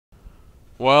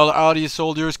Well, howdy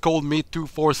soldiers,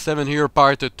 ColdMeat247 here,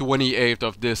 part 28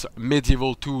 of this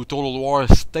Medieval 2 Total War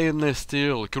Stainless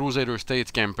Steel Crusader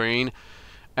States campaign.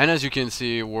 And as you can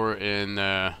see, we're in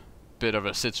a bit of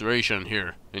a situation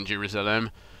here in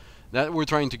Jerusalem that we're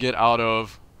trying to get out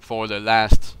of for the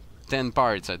last 10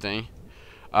 parts, I think.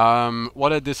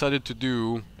 What I decided to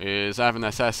do is I have an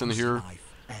assassin here.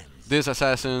 This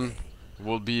assassin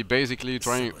will be basically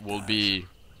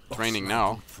training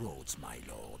now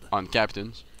on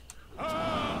captains,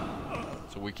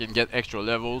 so we can get extra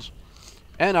levels,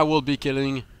 and I will be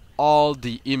killing all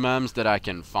the imams that I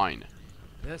can find,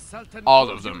 all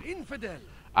of them.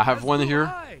 I have one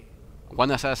here,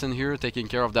 one assassin here taking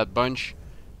care of that bunch.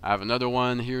 I have another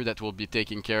one here that will be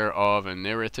taking care of an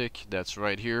heretic that's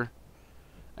right here.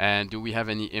 And do we have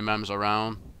any imams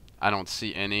around? I don't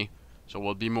see any, so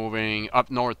we'll be moving up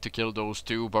north to kill those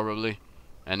two probably,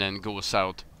 and then go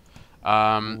south.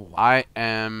 I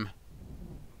am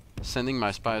sending my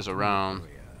spies around,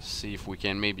 see if we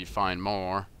can maybe find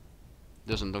more.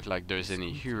 Doesn't look like there's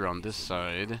any here on this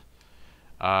side.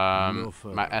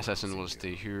 My assassin will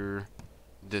stay here.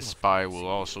 This spy will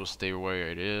also stay where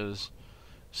it is.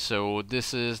 So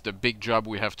this is the big job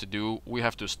we have to do. We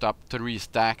have to stop 3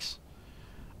 stacks.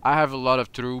 I have a lot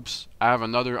of troops. I have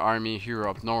another army here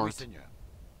up north,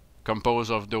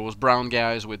 composed of those brown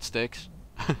guys with sticks.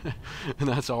 And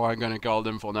that's how I'm gonna call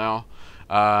them for now.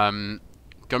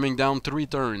 Coming down 3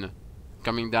 turn,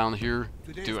 coming down here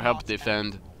to help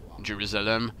defend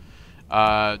Jerusalem.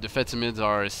 The Fatimids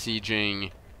are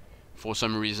sieging for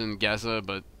some reason Gaza,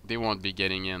 but they won't be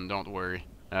getting in, don't worry.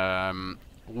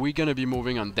 We're gonna be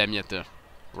moving on Damietta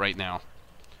right now,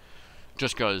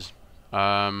 just cause.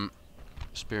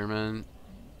 Spearman,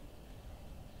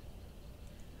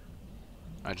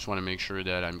 I just want to make sure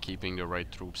that I'm keeping the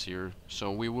right troops here.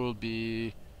 So who will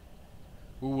be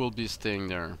staying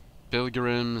there?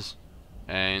 Pilgrims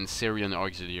and Syrian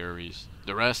auxiliaries.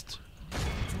 The rest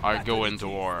are going to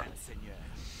war.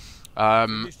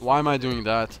 Why am I doing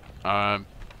that?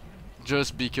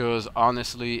 Just because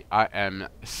honestly I am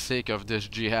sick of this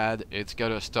jihad. It's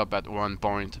gotta stop at one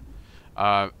point.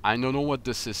 I don't know what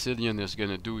the Sicilian is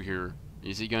gonna do here.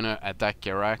 Is he gonna attack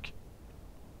Kerak?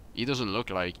 He doesn't look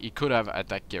like. He could have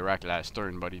attacked Kerak last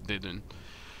turn, but he didn't.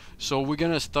 So we're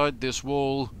gonna start this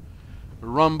whole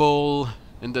rumble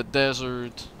in the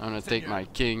desert. I'm gonna take my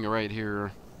king right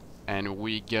here, and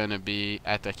we're gonna be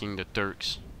attacking the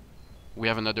Turks. We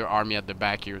have another army at the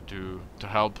back here to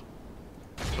help,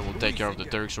 so we'll take care of the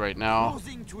Turks right now.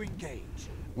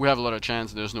 We have a lot of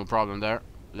chance. There's no problem there.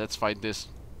 Let's fight this.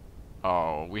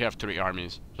 Oh, we have 3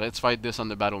 armies. Let's fight this on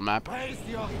the battle map.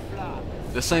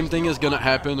 The same thing is gonna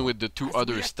happen with the 2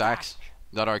 other stacks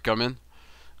that are coming.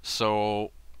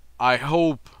 So I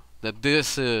hope that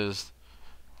this is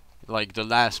like the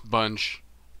last bunch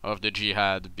of the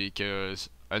jihad,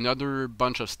 because another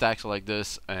bunch of stacks like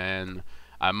this and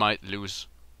I might lose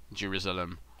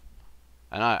Jerusalem.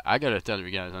 And I gotta tell you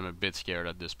guys, I'm a bit scared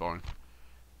at this point.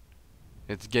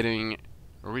 It's getting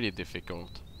really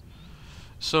difficult.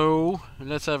 So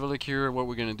let's have a look here at what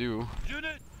we're gonna do.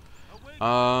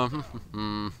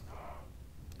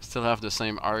 Still have the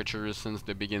same archers since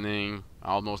the beginning,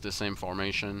 almost the same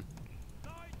formation.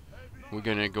 We're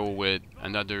gonna go with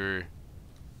another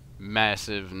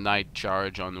massive night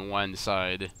charge on one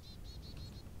side.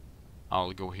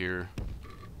 I'll go here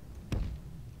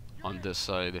on this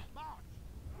side.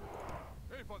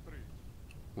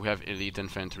 We have elite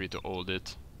infantry to hold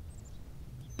it.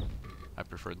 I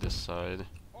prefer this side.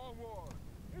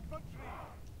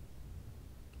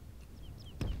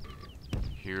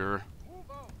 Here.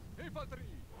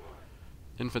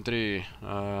 Infantry.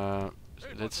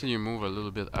 Let's see you move a little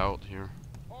bit out here.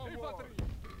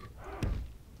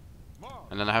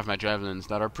 And then I have my javelins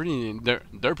that are pretty.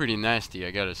 They're pretty nasty,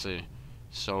 I gotta say.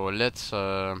 So let's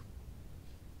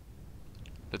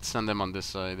send them on this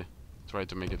side. Try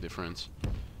to make a difference.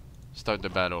 Start the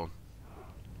battle.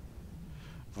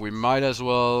 We might as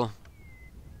well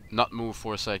not move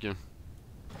for a second.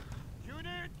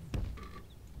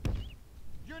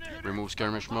 Remove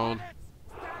skirmish mode.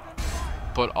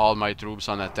 Put all my troops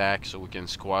on attack so we can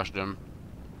squash them.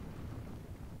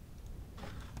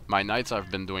 My knights have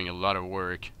been doing a lot of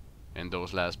work in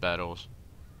those last battles.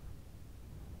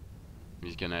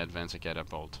 He's gonna advance a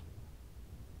catapult.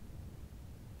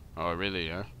 Oh really,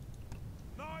 huh?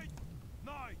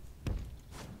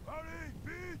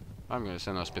 I'm gonna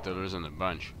send hospitallers in a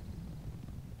bunch.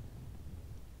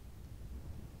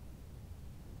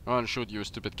 Oh, and shoot you,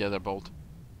 stupid catapult.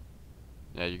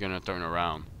 Yeah, you're gonna turn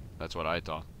around. That's what I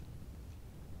thought.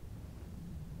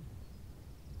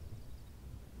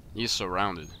 He's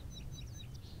surrounded.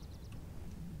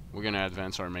 We're gonna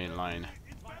advance our main line.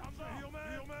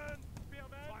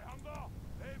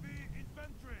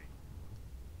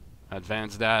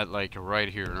 Advance that like right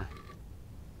here.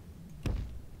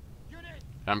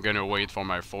 I'm gonna wait for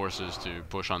my forces to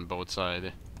push on both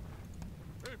sides.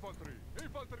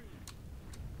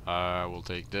 We'll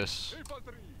take this.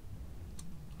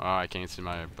 Oh, I can't see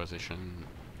my position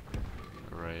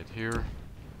right here.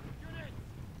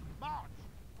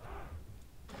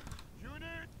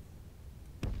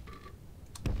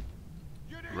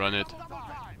 Run it.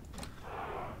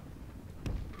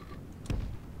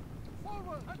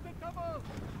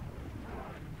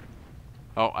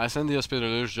 Oh, I sent the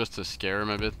Hospitallers just to scare him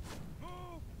a bit.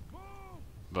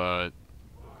 But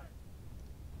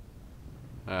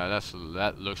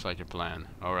that looks like a plan.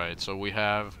 Alright, so we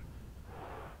have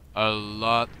a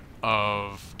lot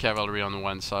of cavalry on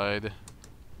one side.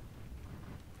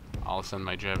 I'll send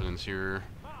my javelins here.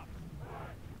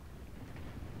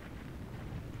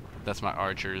 That's my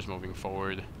archers moving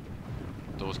forward.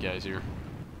 Those guys here.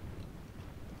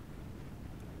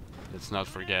 Let's not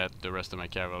forget the rest of my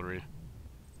cavalry.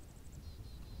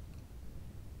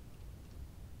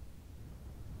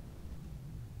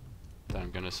 I'm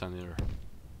gonna send her.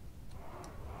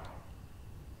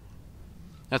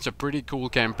 That's a pretty cool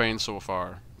campaign so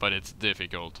far, but it's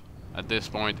difficult. At this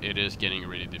point, it is getting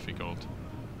really difficult.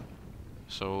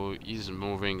 So he's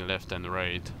moving left and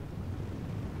right.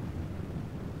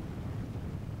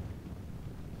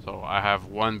 So I have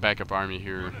one backup army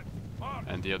here,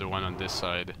 and the other one on this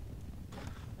side.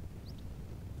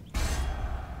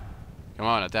 Come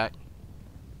on, attack.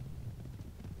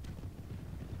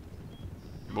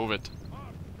 Move it.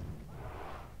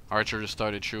 Archers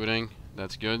started shooting.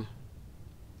 That's good.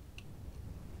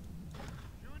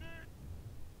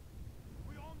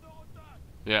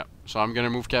 Yeah, so I'm gonna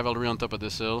move cavalry on top of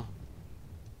this hill.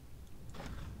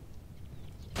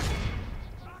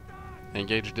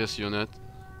 Engage this unit.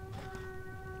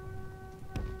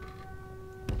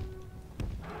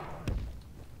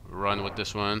 Run with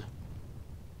this one.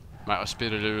 My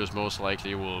Hospitallers most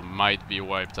likely might be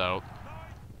wiped out.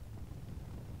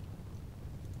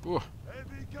 Ooh.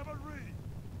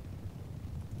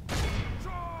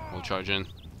 We'll charge in.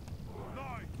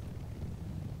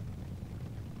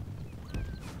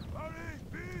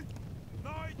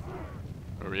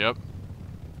 Hurry up.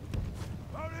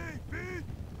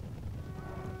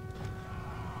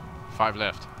 5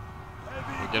 left.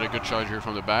 We'll get a good charge here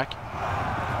from the back.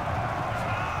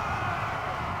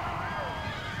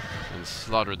 And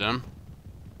slaughter them.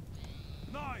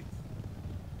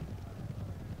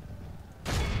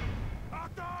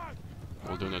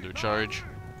 We'll do another charge.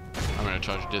 I'm gonna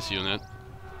charge this unit.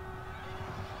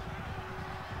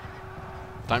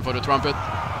 Time for the trumpet.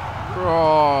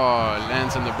 Oh,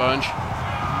 lands in the bunch.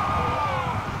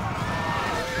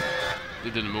 They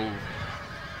didn't move.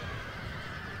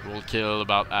 We'll kill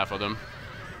about half of them.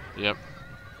 Yep.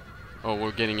 Oh,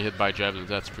 we're getting hit by javelins.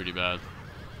 That's pretty bad.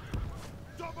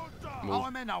 Move.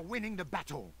 Our men are winning the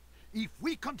battle. If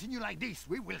we continue like this,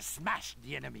 we will smash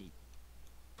the enemy.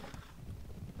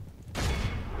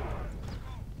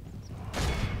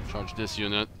 Charge this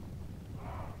unit.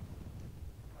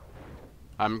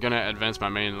 I'm gonna advance my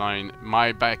main line.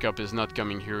 My backup is not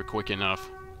coming here quick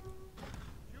enough.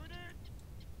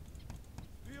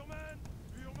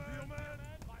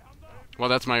 Well,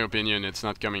 that's my opinion. It's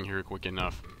not coming here quick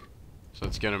enough. So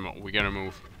we gotta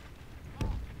move.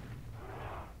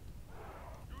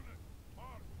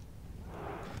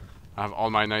 I have all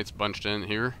my knights bunched in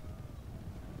here.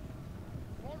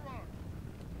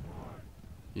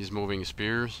 He's moving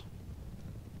spears.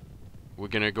 We're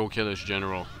gonna go kill his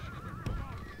general.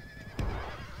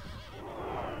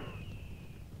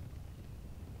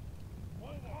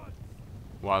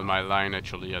 While my line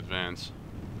actually advance.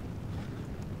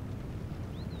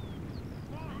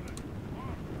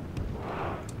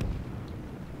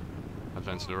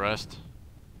 Advance the rest.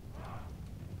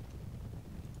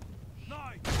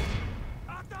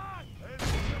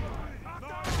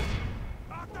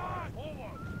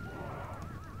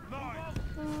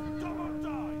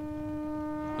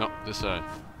 No, this side.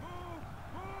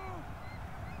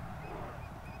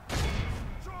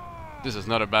 This is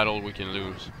not a battle we can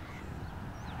lose.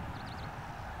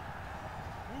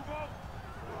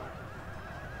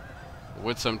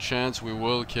 With some chance, we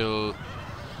will kill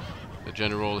the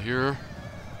general here.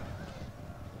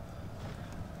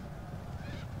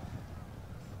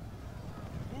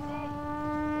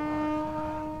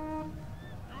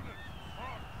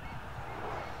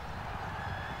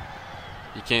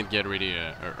 He can't get really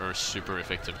a super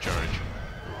effective charge.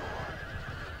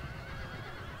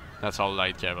 That's all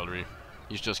light cavalry.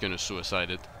 He's just gonna suicide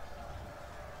it.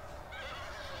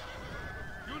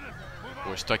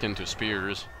 We're stuck into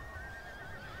spears.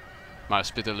 My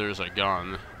Spittlers are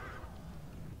gone.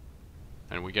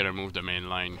 And we gotta move the main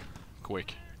line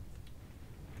quick.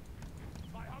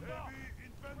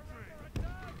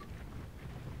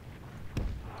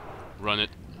 Run it.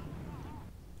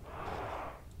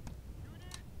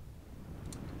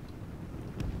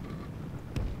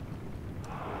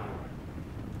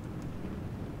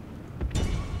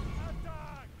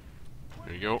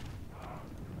 There you go.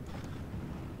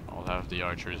 I'll have the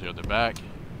archers here at the back.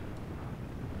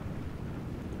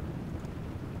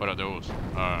 What are those?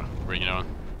 Bring it on.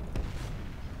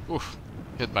 Oof.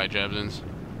 Hit by javelins.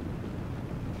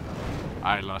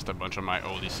 I lost a bunch of my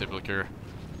Holy Sepulchre.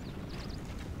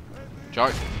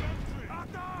 Charge!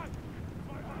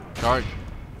 Charge!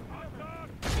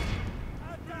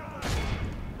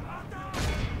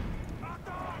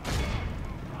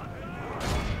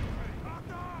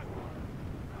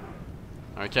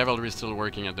 Our cavalry is still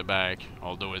working at the back,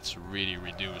 although it's really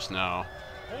reduced now.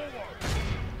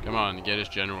 Come on, get his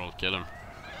general, kill him.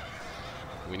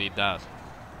 We need that.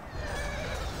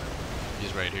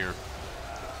 He's right here.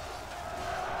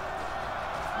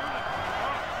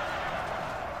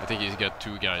 I think he's got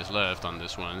 2 guys left on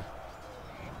this one.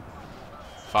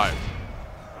 5.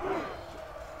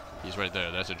 He's right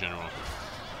there, that's a general.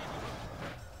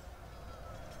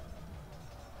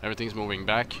 Everything's moving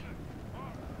back.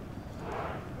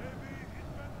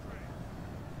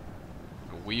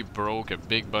 We broke a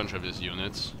big bunch of his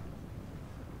units.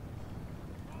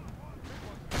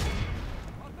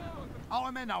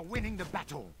 Our men are winning the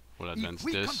battle. We'll advance If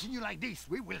we this. continue like this,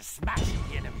 we will smash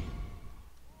the enemy.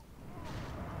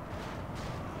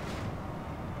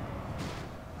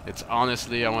 It's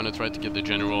honestly, I want to try to get the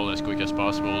general as quick as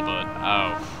possible, but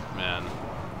oh man.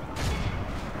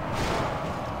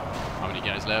 How many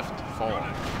guys left? 4.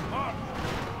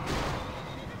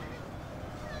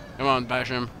 Come on, bash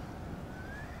him.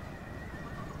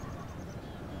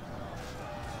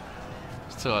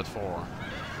 Still at 4.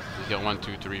 He's got 1,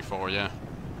 2, 3, 4, yeah.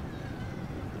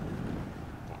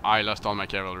 I lost all my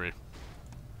cavalry.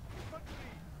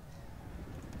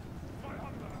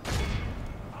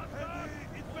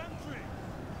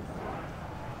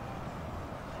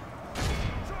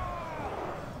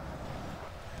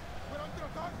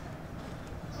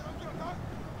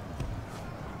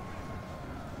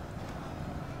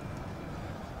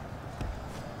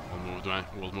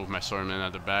 We'll move my swordmen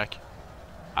at the back.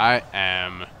 I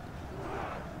am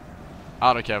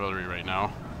out of cavalry right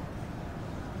now.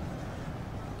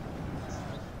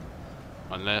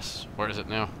 Unless, where is it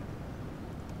now?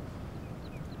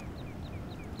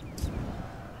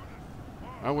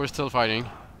 Oh, we're still fighting.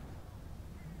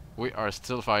 We are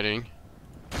still fighting.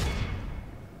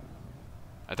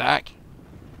 Attack!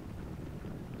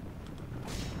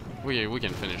 We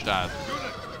can finish that.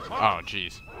 Oh,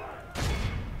 jeez.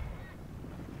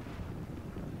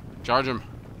 Charge him.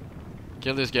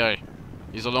 Kill this guy.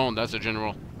 He's alone, that's a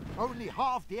general. Only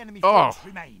half the enemy force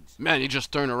remains. Man, he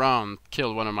just turned around,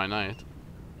 killed one of my knights.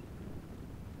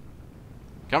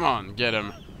 Come on, get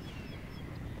him.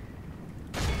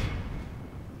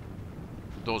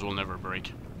 Those will never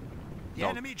break. The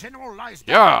enemy general lies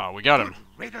down. Yeah, we got him.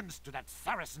 Riddance to that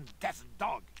Saracen desert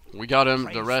dog. We got him.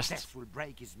 The rest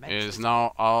is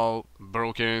now all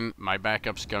broken. My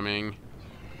backup's coming.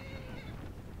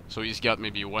 So he's got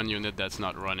maybe 1 unit that's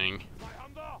not running.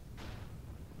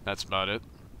 That's about it.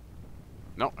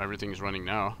 No, everything's running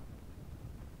now.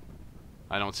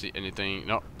 I don't see anything.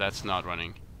 No, that's not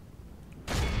running.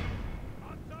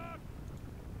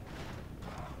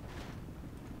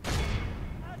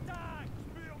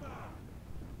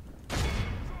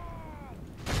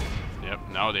 Yep,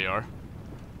 now they are.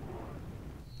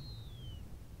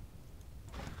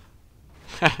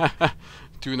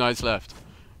 2 knights left.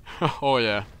 Oh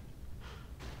yeah.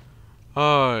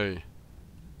 Hi.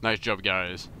 Nice job,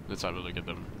 guys. Let's have a look at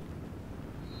them.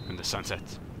 In the sunset.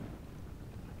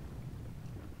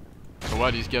 So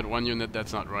what, he's got 1 unit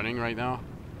that's not running right now?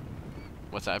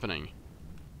 What's happening?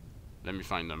 Let me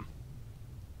find them.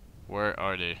 Where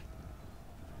are they?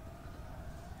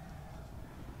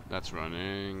 That's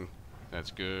running.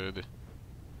 That's good.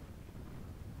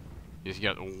 He's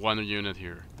got 1 unit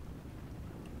here.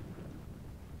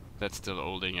 That's still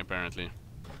holding, apparently.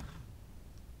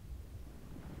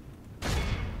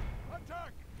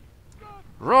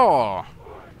 Raw!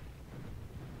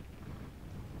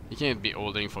 You can't be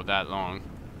holding for that long.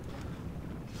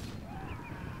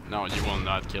 No, you will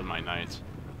not kill my knights.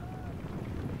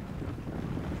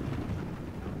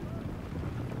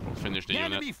 We'll finish the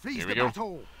unit. Here we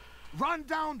go. Run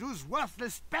down those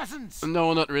worthless peasants.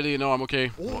 No, not really. No, I'm okay.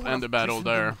 We'll end the battle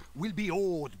there. Will be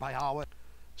awed by our.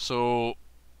 So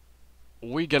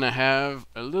we're gonna have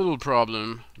a little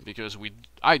problem because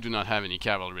I do not have any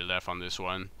cavalry left on this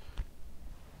one.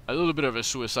 A little bit of a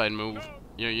suicide move.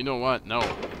 Yeah, you know what? No.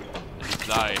 Just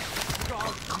die.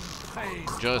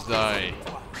 Just die.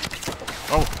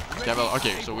 Oh, cavalry.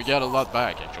 Okay, so we got a lot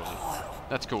back actually.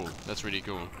 That's cool. That's really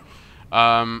cool.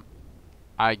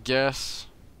 I guess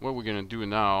what we're gonna do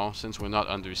now, since we're not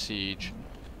under siege,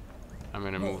 I'm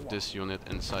gonna move this unit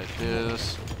inside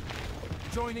this.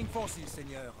 Joining forces,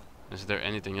 Seigneur. Is there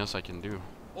anything else I can do?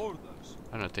 I'm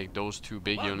gonna take those two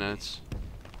big units.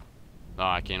 No,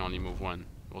 I can only move one.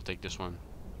 We'll take this one.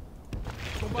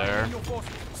 There.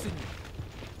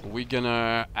 We're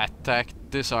gonna attack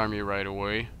this army right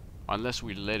away. Unless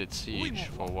we let it siege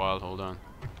for a while. Hold on.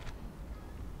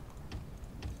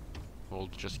 We'll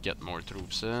just get more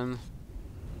troops in.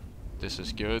 This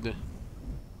is good.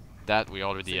 That we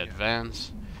already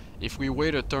advanced. If we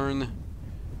wait a turn,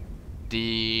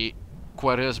 the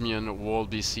Khwarezmian will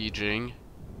be sieging,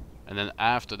 and then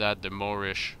after that the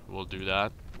Moorish will do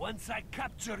that. Once I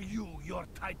capture you, your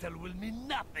title will mean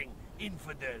nothing,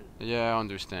 infidel. Yeah, I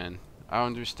understand. I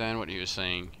understand what you're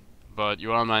saying, but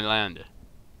you're on my land.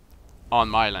 On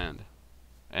my land.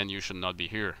 And you should not be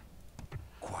here.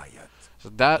 Quiet. So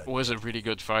that was a really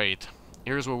good fight.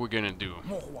 Here's what we're gonna do.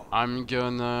 I'm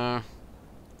gonna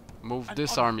move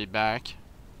this army back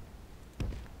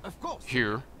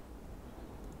here.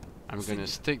 I'm gonna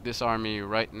stick this army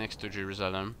right next to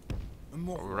Jerusalem,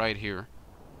 right here.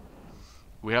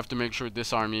 We have to make sure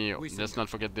this army, let's not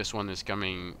forget this one is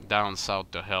coming down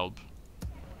south to help.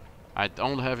 I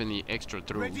don't have any extra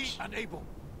troops.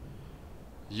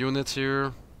 Units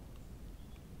here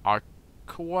are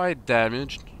quite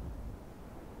damaged.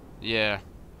 Yeah,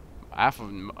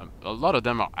 a lot of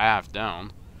them are half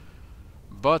down,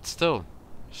 but still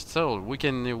we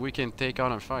can take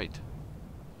on a fight.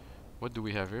 What do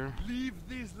we have here? Leave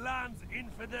these lands,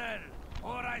 infidel,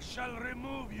 or I shall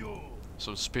remove you.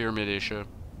 So spear militia,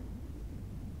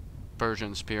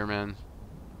 Persian spearmen.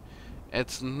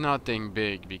 It's nothing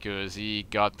big because he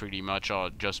got pretty much all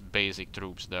just basic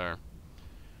troops there.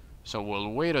 So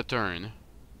we'll wait a turn.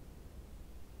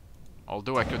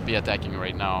 Although I could be attacking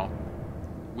right now,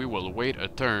 we will wait a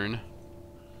turn,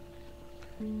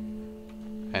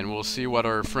 and we'll see what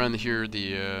our friend here,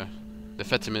 the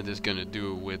Fatimid, is gonna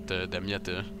do with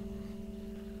Damietta.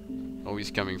 Oh,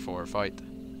 he's coming for a fight.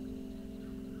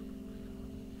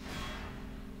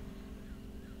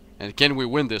 And can we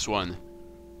win this one?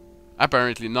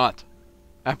 Apparently not.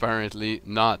 Apparently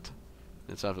not.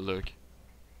 Let's have a look.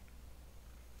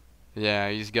 Yeah,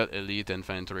 he's got elite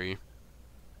infantry.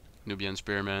 Nubian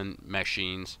spearmen,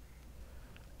 machines.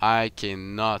 I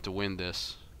cannot win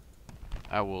this.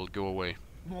 I will go away.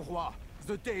 Mon roi,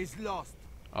 the day is lost.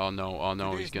 Oh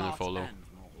no, he's gonna follow.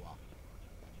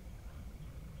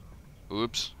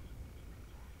 Oops.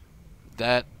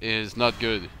 That is not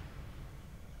good.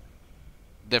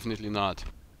 Definitely not.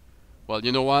 Well,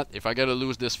 you know what? If I gotta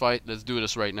lose this fight, let's do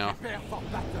this right now.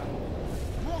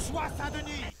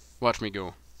 Watch me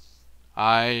go.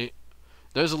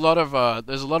 There's a lot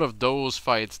of those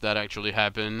fights that actually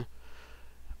happen.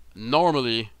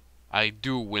 Normally, I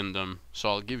do win them, so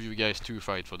I'll give you guys 2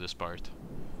 fights for this part.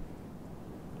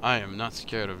 I am not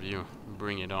scared of you.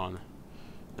 Bring it on.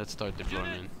 Let's start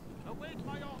deployment.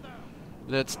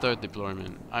 Let's start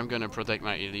deployment. I'm gonna protect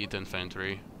my elite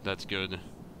infantry. That's good.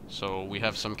 So we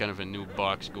have some kind of a new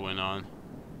box going on.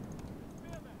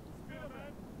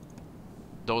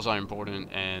 Those are important,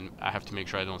 and I have to make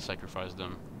sure I don't sacrifice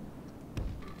them.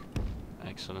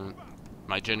 Excellent.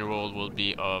 My general will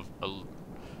be of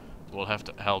will have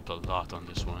to help a lot on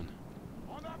this one.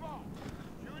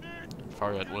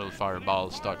 Fire at will, fireball,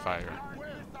 stockfire.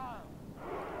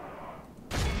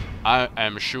 I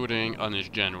am shooting on his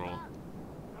general.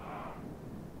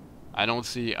 I don't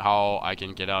see how I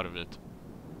can get out of it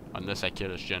unless I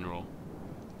kill his general.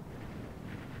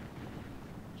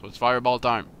 So it's fireball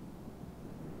time.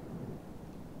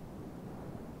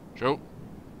 Shoot.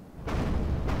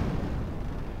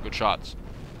 Good shots.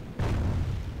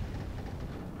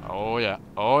 Oh yeah.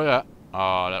 Oh yeah.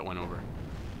 Oh, that went over.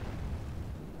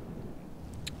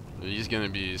 He's gonna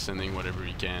be sending whatever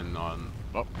he can on...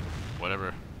 Oh,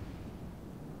 whatever.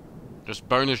 Just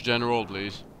burn his general,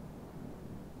 please.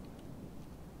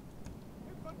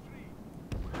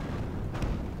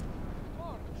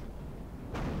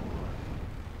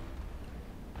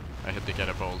 I hit the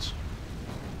catapults.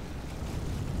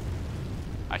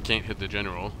 I can't hit the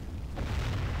general.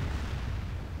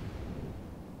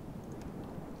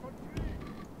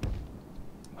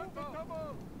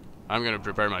 I'm gonna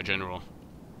prepare my general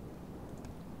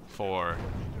for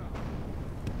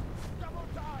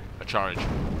a charge.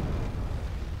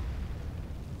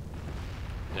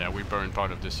 Yeah, we burned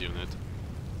part of this unit.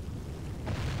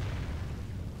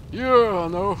 Yeah,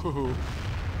 no.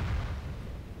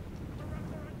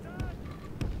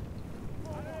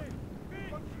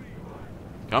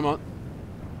 Come on.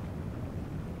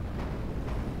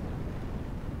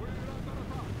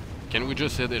 Can we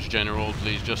just hit this general,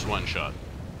 please? Just one shot.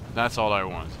 That's all I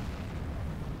want.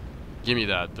 Give me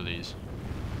that, please.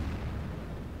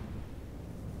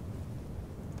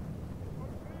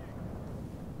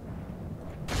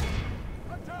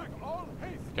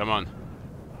 Come on.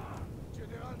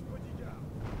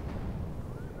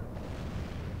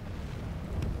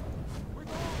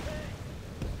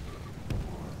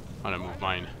 I'm gonna move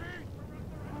mine.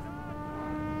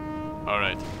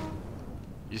 Alright.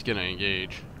 He's gonna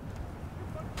engage.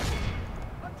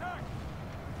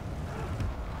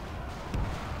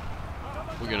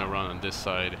 We're gonna run on this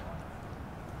side.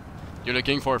 You're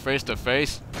looking for face to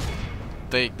face?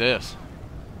 Take this.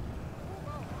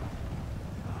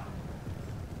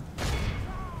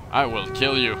 I will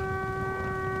kill you.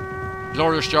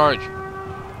 Glorious charge.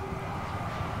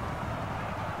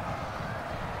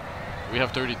 We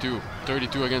have 32.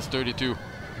 32 against 32.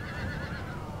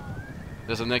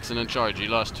 There's an excellent charge. He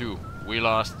lost 2. We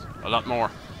lost a lot more.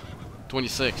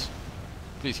 26.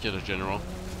 Please kill us, General.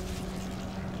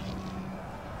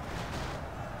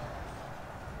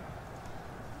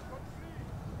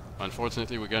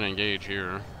 Unfortunately, we're gonna engage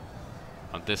here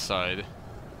on this side.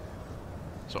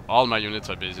 So all my units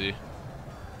are busy.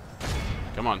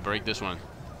 Come on, break this one.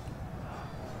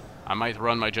 I might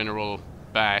run my general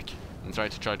back and try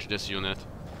to charge this unit.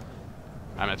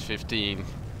 I'm at 15.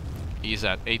 He's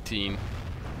at 18.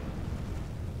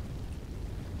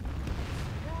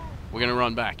 We're gonna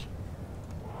run back.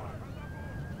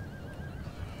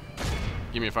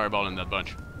 Give me a fireball in that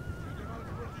bunch.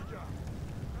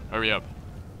 Hurry up.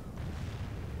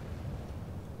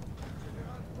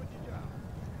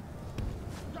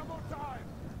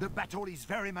 The battle is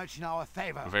very much in our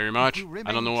favor. Very much? If we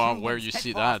I don't know remain where true you and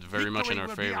see that. steadfast, Very much in our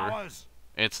victory will be favor. ours.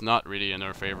 It's not really in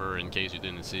our favor, in case you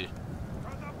didn't see.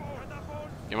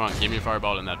 Come on, give me a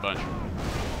fireball in that bunch.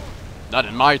 Not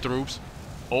in my troops.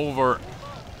 Over.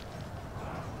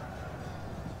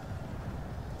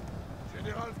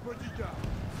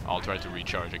 I'll try to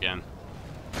recharge again.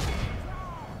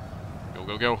 Go,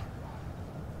 go, go.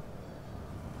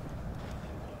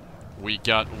 We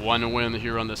got one win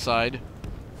here on the side.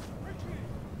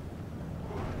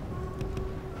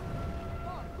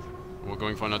 We're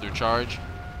going for another charge.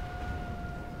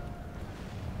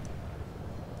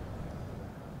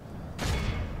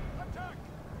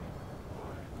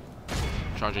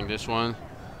 Charging this one.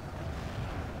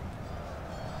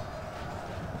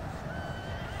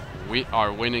 We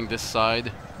are winning this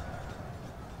side.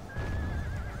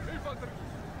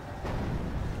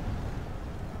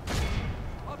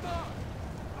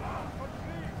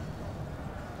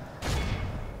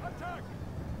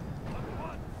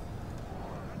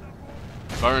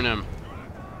 Burn him.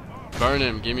 Burn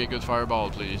him. Give me a good fireball,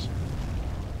 please.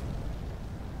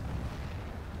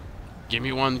 Give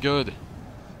me one good.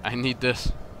 I need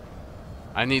this.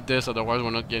 I need this, otherwise we're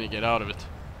not gonna get out of it.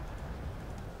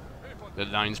 The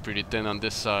line's pretty thin on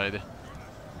this side,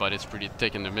 but it's pretty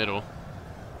thick in the middle.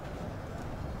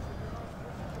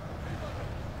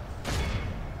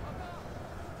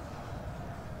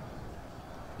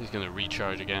 He's gonna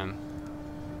recharge again.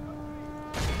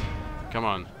 Come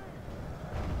on.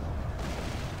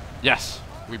 Yes!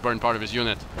 We burned part of his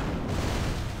unit.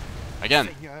 Again.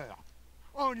 Seigneur,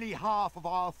 only half of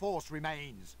our force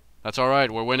remains. That's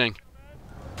alright, we're winning.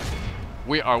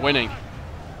 We are winning.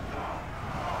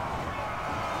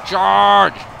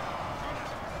 Charge!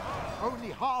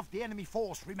 Only half the enemy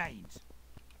force remains.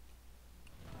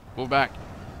 Move back.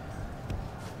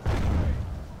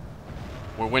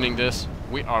 We're winning this.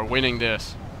 We are winning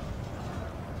this.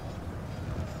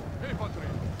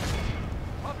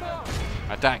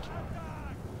 Attack.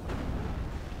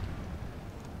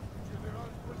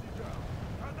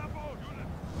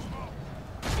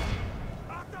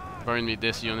 Burn me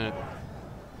this unit.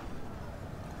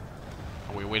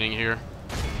 Are we winning here?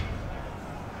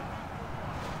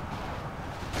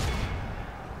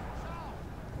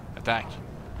 Attack.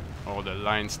 Oh, the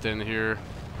line's thin here.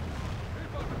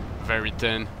 Very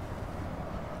thin.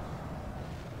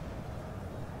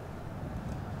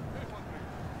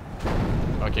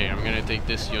 Okay, I'm gonna take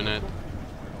this unit.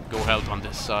 Go help on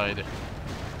this side.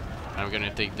 I'm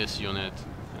gonna take this unit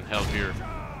and help here.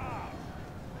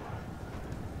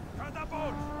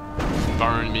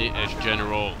 Burn me as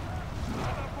general.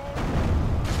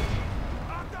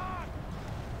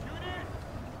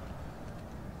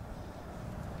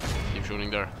 Keep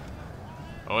shooting there.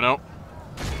 Oh no.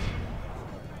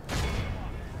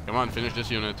 Come on, finish this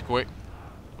unit, quick.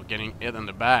 We're getting hit in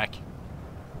the back.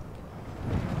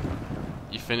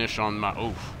 He finished on my...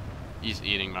 Oof. He's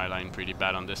eating my line pretty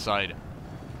bad on this side.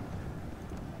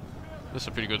 This is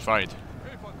a pretty good fight.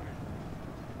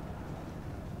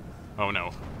 Oh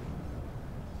no.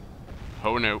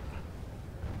 Oh no.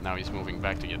 Now he's moving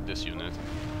back to get this unit.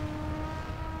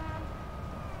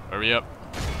 Hurry up.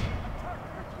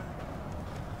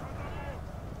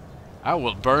 I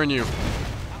will burn you.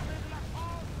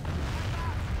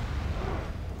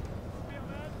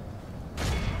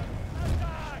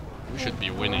 We should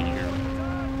be winning here.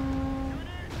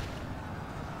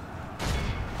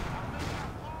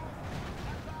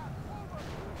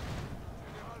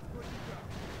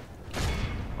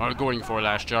 I'm going for a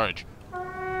last charge.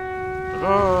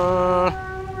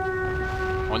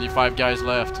 Only 5 guys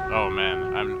left. Oh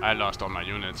man, I lost all my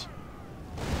units.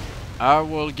 I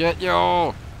will get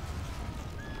you.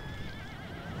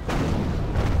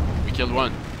 We killed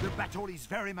one. The battle is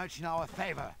very much in our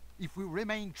favor. If we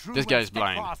remain true, This guy's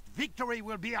blind. steadfast, victory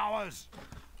will be ours.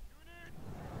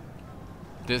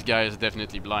 This guy is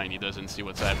definitely blind. He doesn't see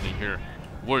what's happening here.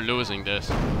 We're losing this.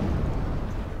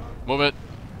 Move it.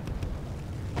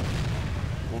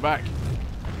 Move back.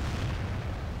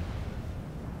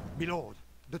 My lord,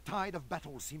 the tide of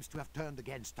battle seems to have turned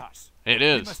against us. It We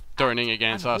is must turning act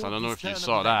against and us. I hold don't know this if you turn of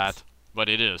saw events. that, but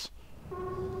it is.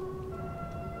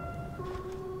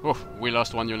 Oof, we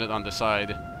lost 1 unit on the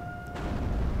side.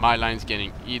 My line's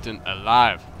getting eaten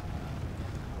alive.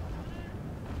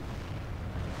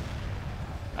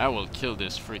 I will kill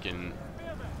this freaking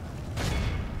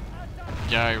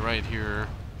guy right here.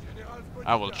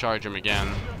 I will charge him again.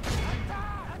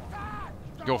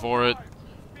 Go for it.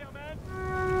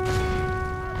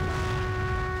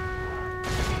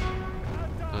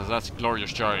 That's a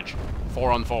glorious charge.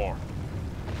 4 on 4.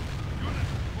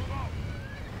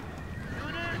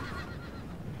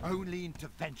 Only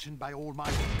intervention by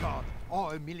Almighty God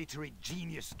or a military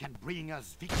genius can bring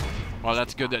us victory. from Well, this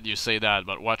that's good defeat. that you say that,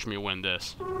 but watch me win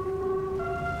this.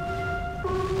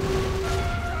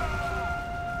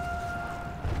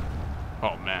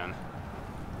 Oh man.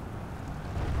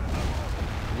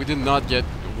 We did not get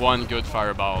 1 good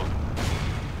fireball.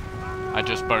 I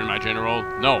just burned my general.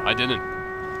 No, I didn't.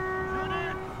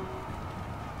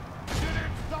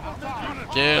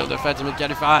 Kill the Fatimid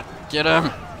Caliphate. Get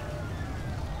him.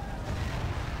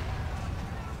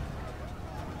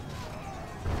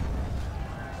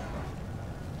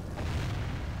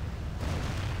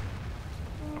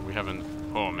 We haven't...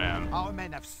 Oh man. Our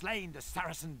men have slain the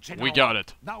Saracen general. We got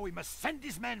it. Now we must send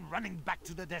these men running back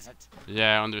to the desert.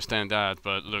 Yeah, I understand that,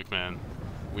 but look man.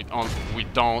 We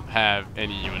don't have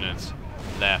any units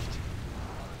left.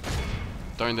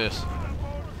 Turn this.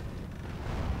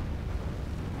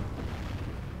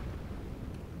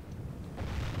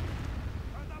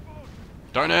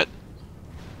 Darn it!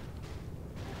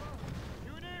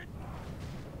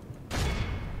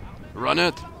 Run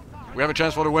it! We have a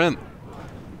chance for the win.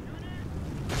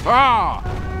 Ah!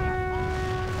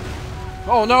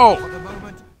 Oh no! For the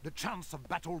moment, the chance of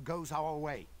battle goes our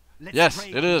way. Let's Yes,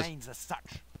 pray it is. remains as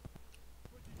such.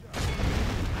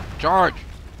 Charge!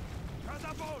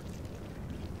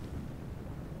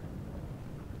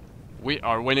 We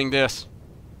are winning this.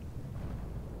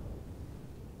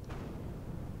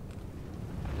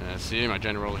 See, my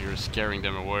general here is scaring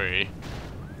them away.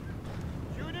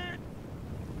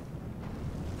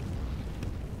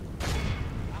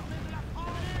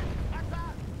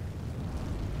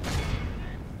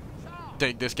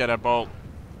 Take this catapult.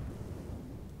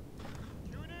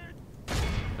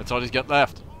 That's all he's got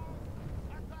left.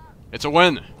 It's a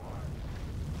win.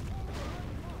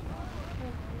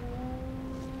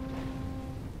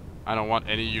 I don't want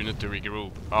any unit to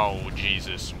regroup. Oh,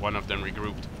 Jesus. One of them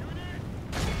regrouped.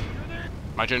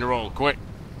 My general, quick.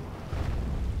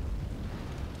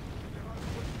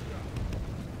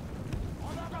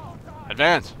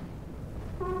 Advance.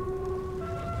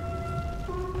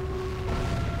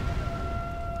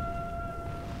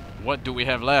 What do we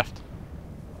have left?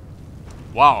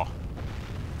 Wow.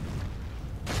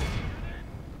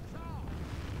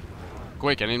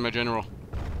 Quick, I need my general.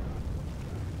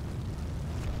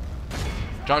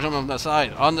 Charge him on the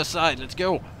side. On the side, let's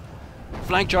go.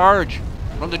 Flank charge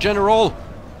from the general.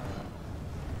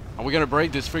 Are we gonna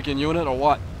break this freaking unit or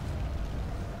what?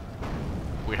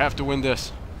 We have to win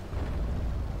this.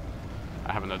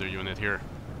 I have another unit here.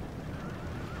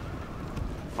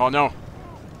 Oh no.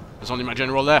 There's only my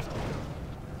general left.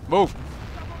 Move.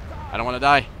 I don't want to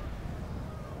die.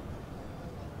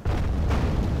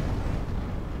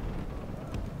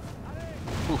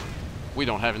 Whew. We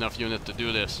don't have enough unit to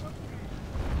do this.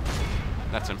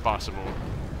 That's impossible.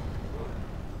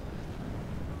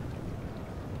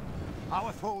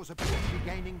 Our foes appear to be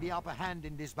gaining the upper hand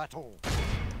in this battle.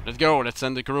 Let's go, let's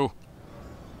send the crew.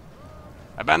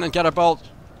 Abandon catapult.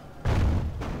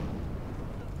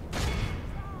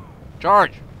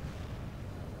 Charge!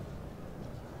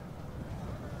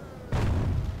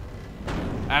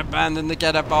 Abandon the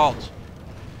catapult.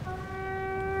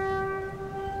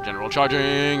 General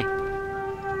charging.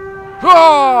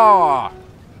 Ah!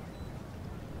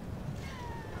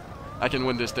 I can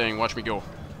win this thing, watch me go.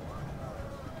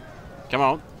 Come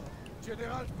on.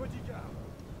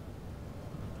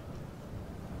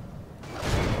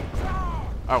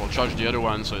 I will charge the other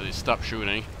one so they stop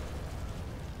shooting.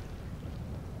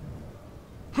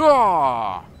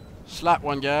 Ah! Slap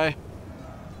one guy.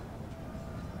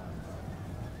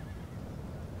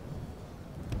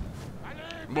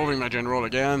 Moving my general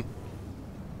again.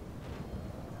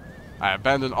 I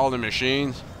abandoned all the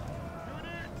machines.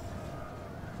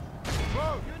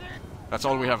 That's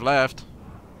all we have left,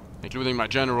 including my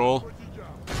general.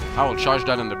 I will charge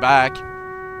that in the back.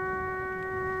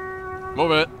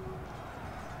 Move it.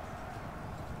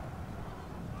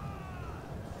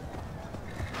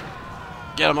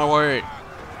 Get out of my way.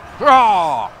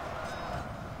 Hurrah!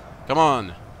 Come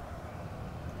on.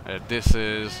 This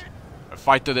is a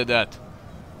fight to the death.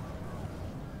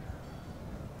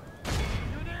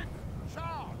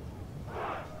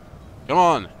 Come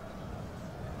on.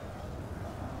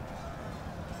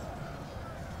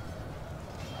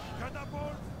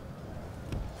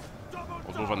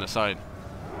 We'll move on the side.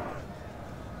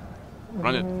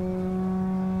 Run it.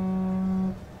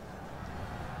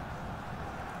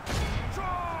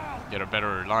 Get a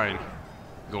better line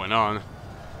going on.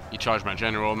 He charged my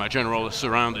general. My general is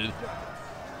surrounded.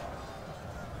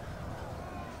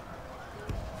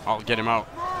 I'll get him out.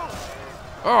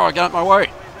 Oh, I got my way.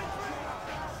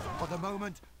 For the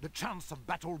moment, the chance of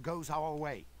battle goes our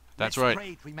way. That's Let's right. pray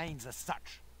it remains as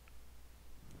such.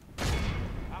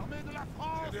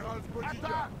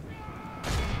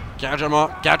 Catch him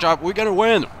up. Catch up. We're gonna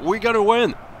win. We're gonna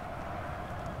win.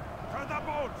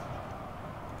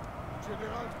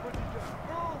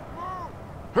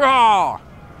 Hurrah!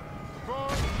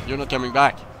 You're not coming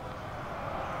back.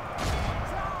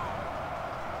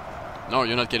 No,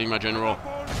 you're not getting my general.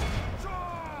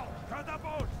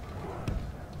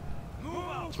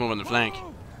 Let's move on the flank.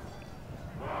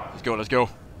 Let's go, let's go.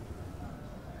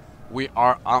 We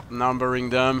are outnumbering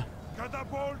them.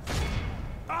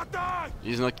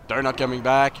 They're not coming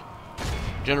back.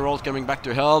 General's coming back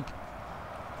to help.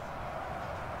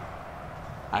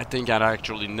 I think I'd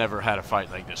actually never had a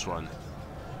fight like this one.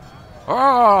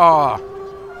 Ah!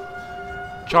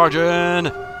 Charging!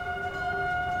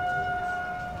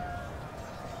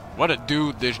 What a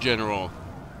dude, this general.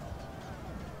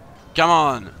 Come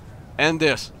on! End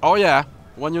this. Oh yeah,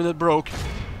 one unit broke.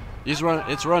 It's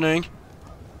running.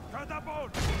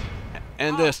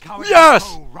 And this.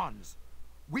 Yes!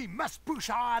 We must push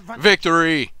our advantage.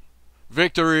 Victory!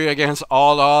 Victory against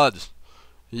all odds.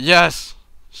 Yes!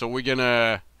 So we're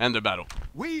gonna end the battle.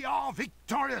 We are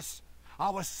victorious.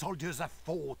 Our soldiers have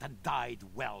fought and died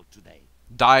well today.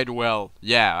 Died well.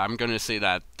 Yeah, I'm gonna say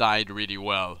that. Died really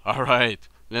well. Alright.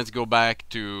 Let's go back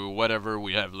to whatever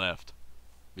we have left.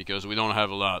 Because we don't have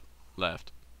a lot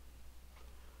left.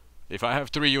 If I have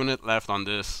 3 units left on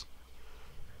this,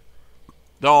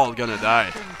 they're all gonna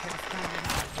die.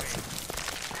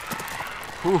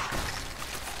 Whew.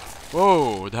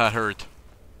 Whoa, that hurt.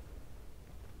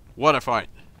 What a fight.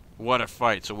 What a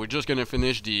fight. So we're just gonna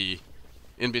finish the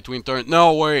in-between turn.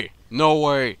 No way. No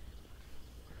way.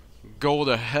 Go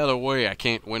the hell away. I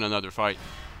can't win another fight.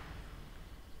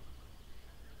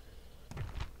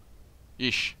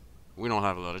 Ish. We don't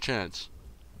have a lot of chance.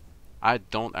 I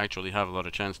don't actually have a lot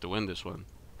of chance to win this one.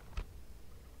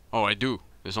 Oh, I do.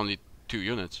 There's only 2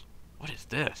 units. What is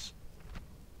this?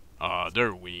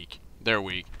 They're weak. They're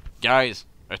weak. Guys,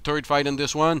 a 3rd fight in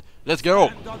this one. Let's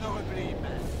go.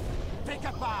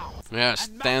 Yeah,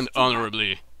 stand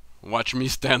honorably. Watch me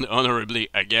stand honorably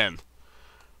again.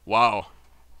 Wow.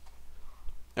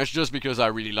 That's just because I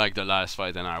really liked the last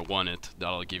fight and I won it.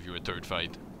 That'll give you a 3rd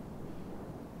fight.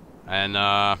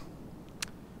 And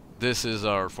this is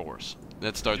our force.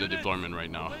 Let's start the deployment right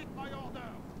now.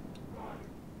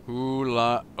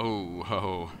 Hula. Oh,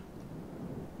 ho.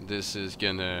 This is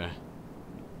gonna.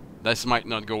 This might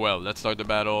not go well. Let's start the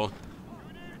battle.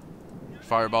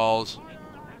 Fireballs.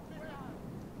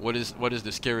 What is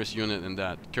the scariest unit in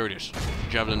that? Curtis.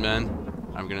 Javelin man.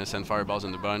 I'm gonna send fireballs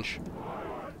in the bunch.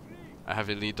 I have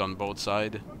elite on both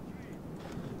sides.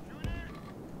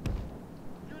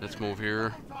 Let's move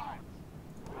here.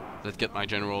 Let's get my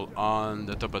general on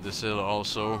the top of this hill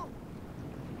also.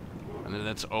 And then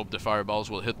let's hope the fireballs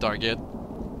will hit target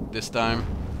this time.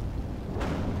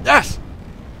 Yes!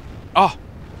 Oh!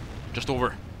 Just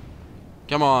over.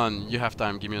 Come on, you have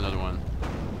time. Give me another one.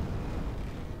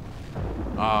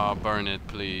 Ah, burn it,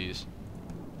 please.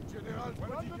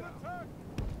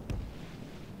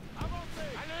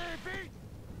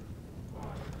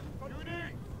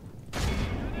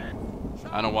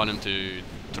 I don't want him to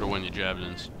throw any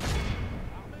javelins.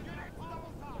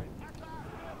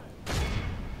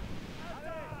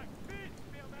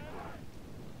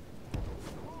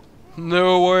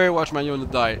 No way, watch my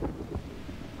unit die.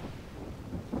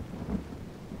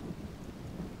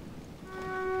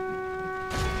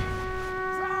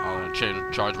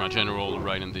 I'll charge my general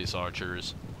right in these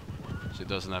archers, so he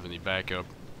doesn't have any backup.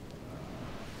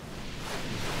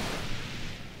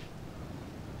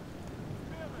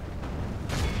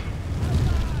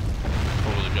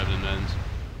 Over the javelin men.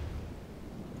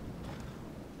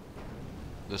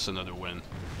 This is another win.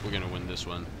 We're gonna win this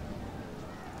one.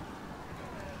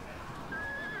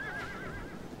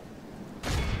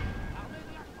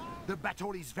 The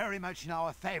battle is very much in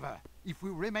our favor. If we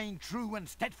remain true and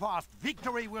steadfast,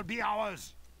 victory will be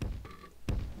ours.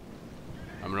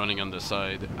 I'm running on the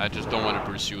side. I just don't want to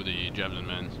pursue the javelin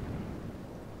men.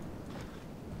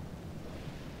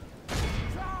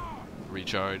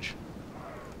 Recharge.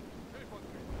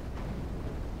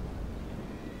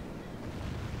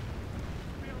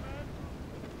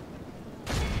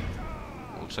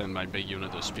 We'll send my big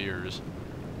unit of spears,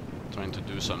 trying to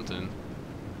do something.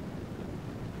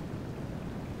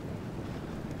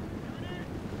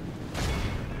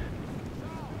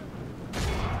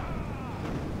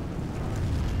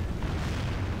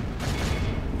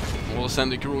 We'll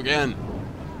send the crew again.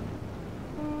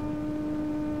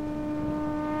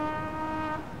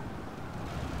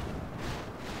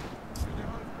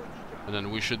 And then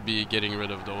we should be getting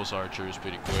rid of those archers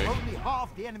pretty quick. Only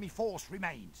half the enemy force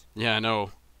remains. Yeah, I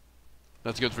know.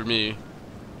 That's good for me.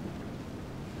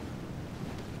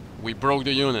 We broke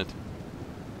the unit.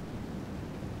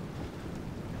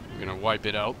 We're gonna wipe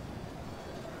it out.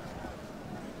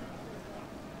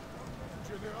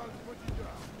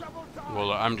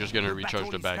 Well, I'm just gonna recharge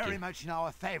the back very here. much in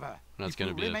our favor. That's if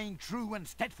gonna we be remain true and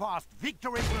steadfast,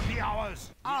 victory will be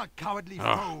ours. Our cowardly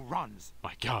foe runs.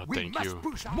 My God, We thank must you.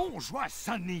 push Montjoie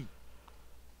Saint-Denis.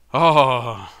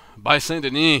 Oh, by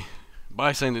Saint-Denis.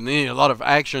 By Saint-Denis. A lot of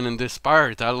action in this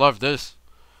part. I love this.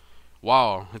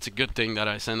 Wow, it's a good thing that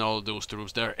I sent all those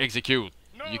troops there. Execute.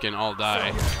 You can all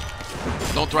die.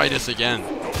 Don't try this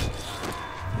again.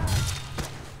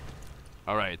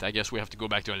 Alright, I guess we have to go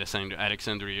back to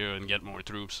Alexandria and get more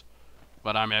troops.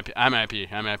 But I'm happy. I'm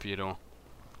happy, though.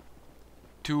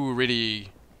 Two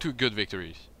good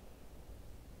victories.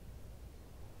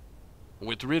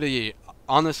 With really,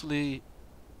 honestly,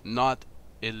 not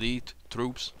elite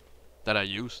troops that I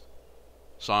used.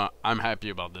 So I'm happy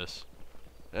about this.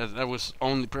 That was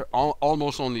only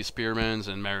almost only spearmen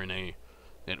and marinade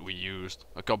that we used.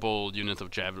 A couple units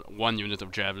of one unit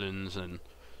of javelins, and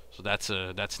so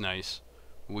that's nice.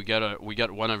 We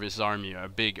got one of his army, a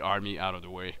big army, out of the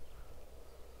way.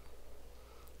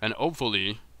 And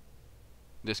hopefully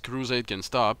this crusade can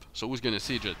stop. So who's gonna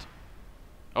siege it?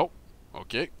 Oh,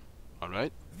 okay, all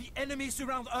right. The enemy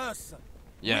surround us.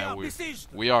 Yeah, we are besieged.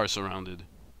 we are surrounded,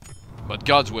 but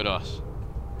God's with us.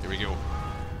 Here we go.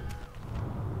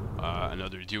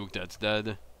 Another duke that's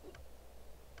dead.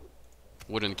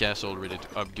 Wooden castle ready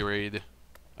to upgrade.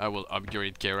 I will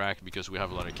upgrade Kerak because we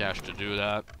have a lot of cash to do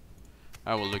that.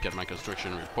 I will look at my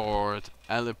construction report.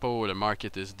 Aleppo, the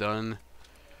market is done.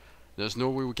 There's no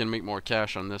way we can make more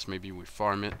cash on this. Maybe we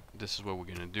farm it. This is what we're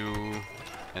gonna do.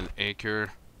 And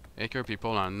Acre. Acre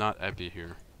people are not happy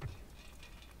here.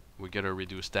 We gotta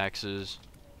reduce taxes.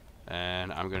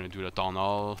 And I'm gonna do the town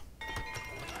hall.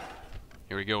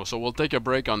 Here we go. So we'll take a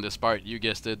break on this part. You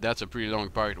guessed it. That's a pretty long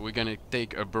part. We're gonna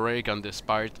take a break on this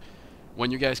part.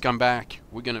 When you guys come back,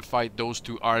 we're gonna fight those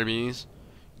two armies.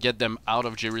 Get them out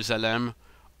of Jerusalem.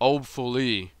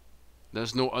 Hopefully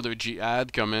there's no other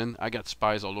jihad coming. I got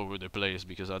spies all over the place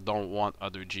because I don't want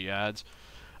other jihads.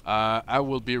 I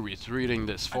will be retreating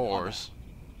this force.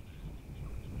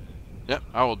 Yep,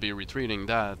 I will be retreating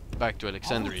that back to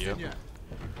Alexandria,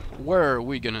 where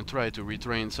we're gonna try to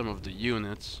retrain some of the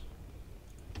units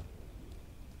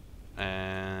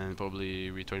and probably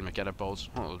retrain my catapults.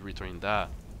 Oh, I'll retrain that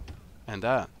and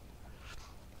that,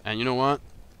 and you know what?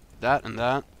 That and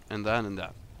that and that and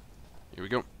that. Here we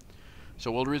go.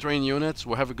 So we'll retrain units.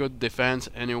 We'll have a good defense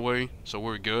anyway, so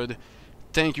we're good.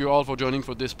 Thank you all for joining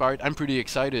for this part. I'm pretty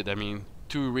excited. I mean,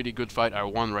 two really good fights I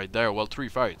won right there. Well, 3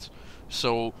 fights.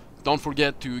 So Don't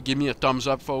forget to give me a thumbs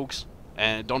up, folks.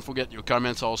 And don't forget your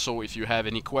comments also. If you have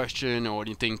any question or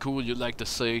anything cool you'd like to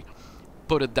say,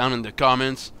 put it down in the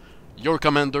comments. Your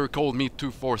commander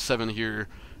ColdMeat247 here,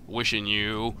 wishing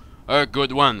you a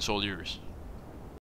good one, soldiers.